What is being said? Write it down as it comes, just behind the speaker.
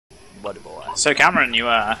Buddy boy. So Cameron, you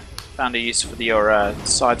found a use for your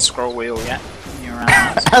side scroll wheel yet? In your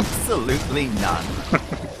house? Absolutely none.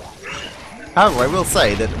 However, I will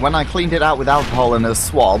say that when I cleaned it out with alcohol and a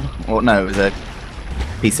swab, or no, it was a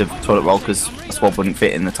piece of toilet roll because a swab wouldn't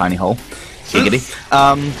fit in the tiny hole. Giggity.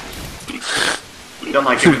 You don't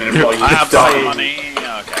like giving an employee. I have some money.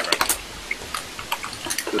 Okay, right.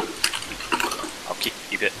 I'll keep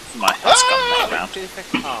it for my scum around.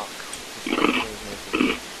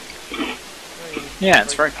 Yeah,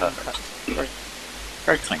 it's very perfect.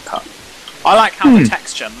 Very clean cut. I like how the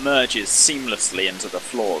texture merges seamlessly into the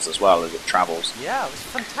floors as well as it travels. Yeah, it was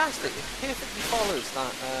fantastic. It perfectly follows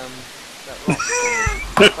that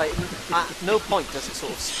rock. Like, at no point does it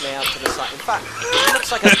sort of splay out to the side. In fact, it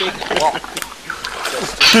looks like a big block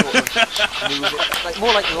that's just sort of moving, like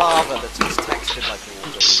more like lava that's just textured like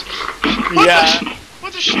water. Yeah.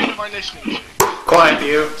 What the shit am I listening to? Quiet,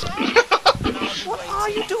 you. What are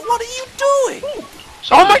you doing? What are you doing?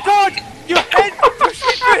 Oh my god! Your head pushed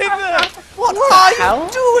me through there! What are you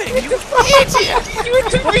doing? You idiot! You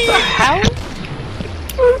intervened! Hell?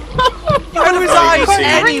 You would have died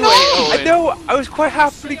anyway, Owen. I know, I was quite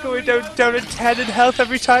happily going down at 10 in health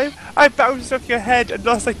every time. I bounced off your head and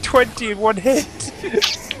lost like 20 in one hit.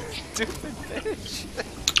 Stupid bitch.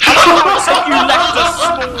 So you left a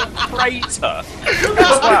small crater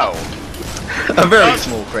as well. A very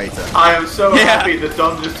small crater. I am so happy that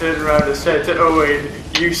Don just turned around and said to Owen,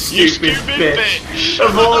 you stupid bitch.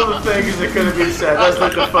 Of all the things that could have been said, that's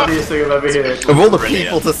like the funniest thing I've ever heard. Of all the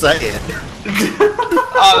people to say it.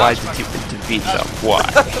 Why did you intervene though? Why?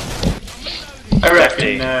 I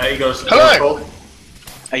reckon he goes. Hello!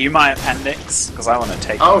 Are you my appendix? Because I want to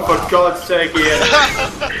take Oh, you for out. God's sake, Ian.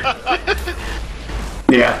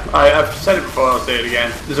 Yeah, I've said it before, I'll say it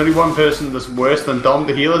again. There's only one person that's worse than Dom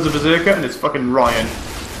the healer as a berserker, and it's fucking Ryan.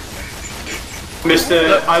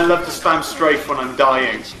 Mr. I love to spam strafe when I'm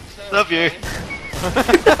dying. Love you.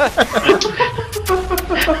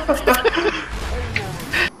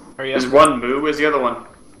 There's one moo, where's the other one?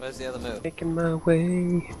 Where's the other move? Making my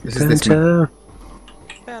way This is this one.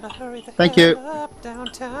 Better hurry the Thank hell you. up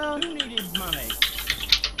downtown.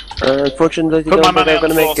 Unfortunately, Put my money I'm on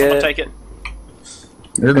the gonna floor, make someone it take it.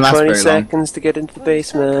 It doesn't last 20 very long. seconds to get into the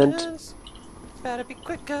basement. Better be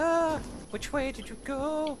quicker. Which way did you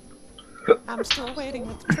go? I'm still waiting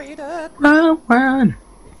with the trader. Run.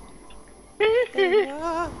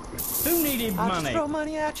 Who needed money? Throw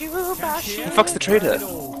money at you, Who the fuck's the trader?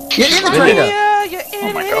 Get in the trader. Yeah, you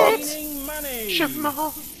Oh my god. Shove them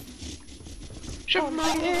all. Shove them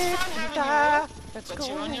all. Let's go.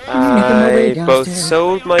 I both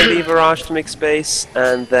sold my leverage to make space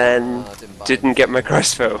and then didn't get my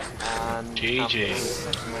crossbow. GG.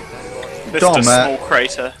 Mr. Dom, Small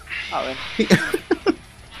Crater. Owen.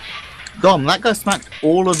 Dom, that guy smacked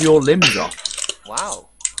all of your limbs off. Wow.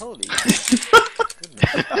 Holy goodness.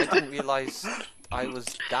 I didn't realise I was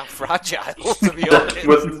that fragile, to be honest.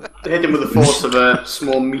 Hit him with the force of a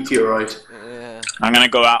small meteorite. Yeah. I'm gonna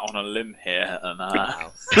go out on a limb here and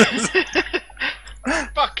Wow.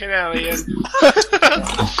 Fucking hell, Ian.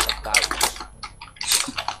 About.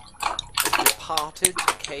 Parted.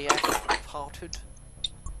 KF. Parted.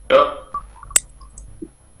 Oh.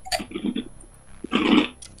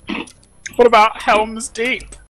 What about Helm's Deep?